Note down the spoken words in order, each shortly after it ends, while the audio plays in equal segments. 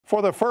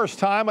For the first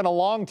time in a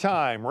long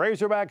time,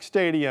 Razorback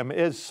Stadium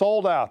is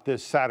sold out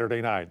this Saturday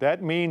night.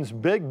 That means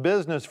big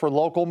business for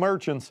local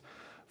merchants.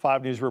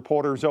 5 News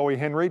reporter Zoe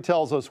Henry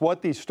tells us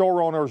what these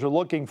store owners are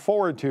looking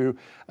forward to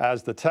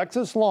as the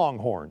Texas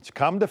Longhorns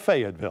come to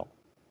Fayetteville.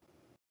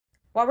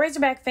 While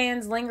Razorback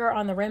fans linger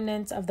on the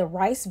remnants of the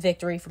Rice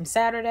victory from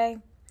Saturday,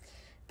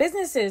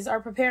 businesses are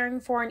preparing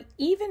for an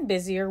even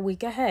busier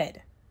week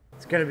ahead.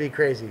 It's going to be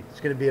crazy. It's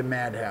going to be a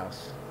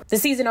madhouse. The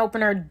season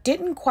opener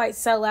didn't quite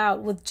sell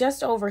out with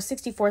just over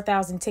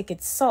 64,000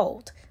 tickets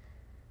sold.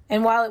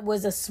 And while it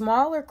was a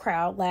smaller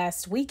crowd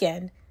last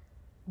weekend,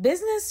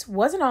 business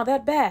wasn't all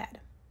that bad.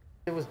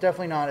 It was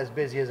definitely not as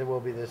busy as it will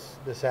be this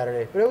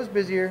Saturday, but it was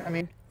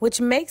busier.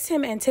 Which makes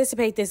him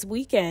anticipate this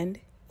weekend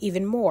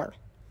even more.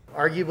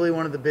 Arguably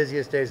one of the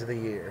busiest days of the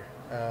year,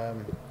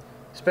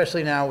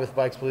 especially now with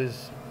Bikes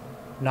Blues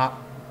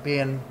not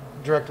being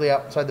directly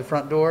outside the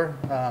front door,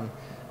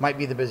 might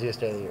be the busiest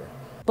day of the year.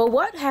 But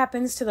what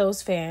happens to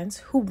those fans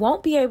who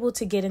won't be able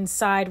to get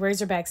inside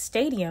Razorback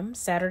Stadium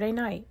Saturday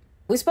night?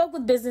 We spoke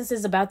with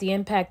businesses about the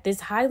impact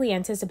this highly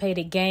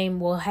anticipated game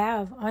will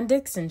have on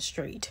Dickson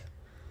Street.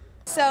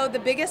 So the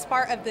biggest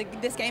part of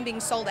this game being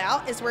sold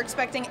out is we're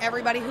expecting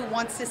everybody who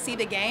wants to see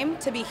the game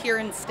to be here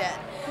instead.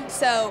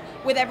 So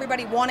with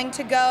everybody wanting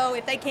to go,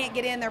 if they can't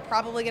get in, they're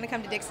probably going to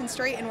come to Dickson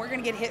Street, and we're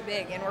going to get hit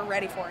big, and we're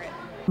ready for it.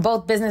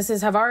 Both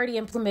businesses have already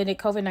implemented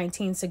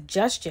COVID-19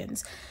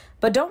 suggestions,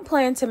 but don't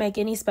plan to make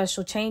any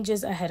special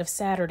changes ahead of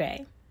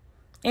Saturday.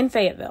 In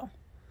Fayetteville,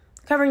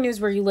 covering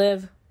news where you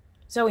live,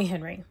 Zoe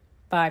Henry,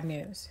 5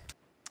 News.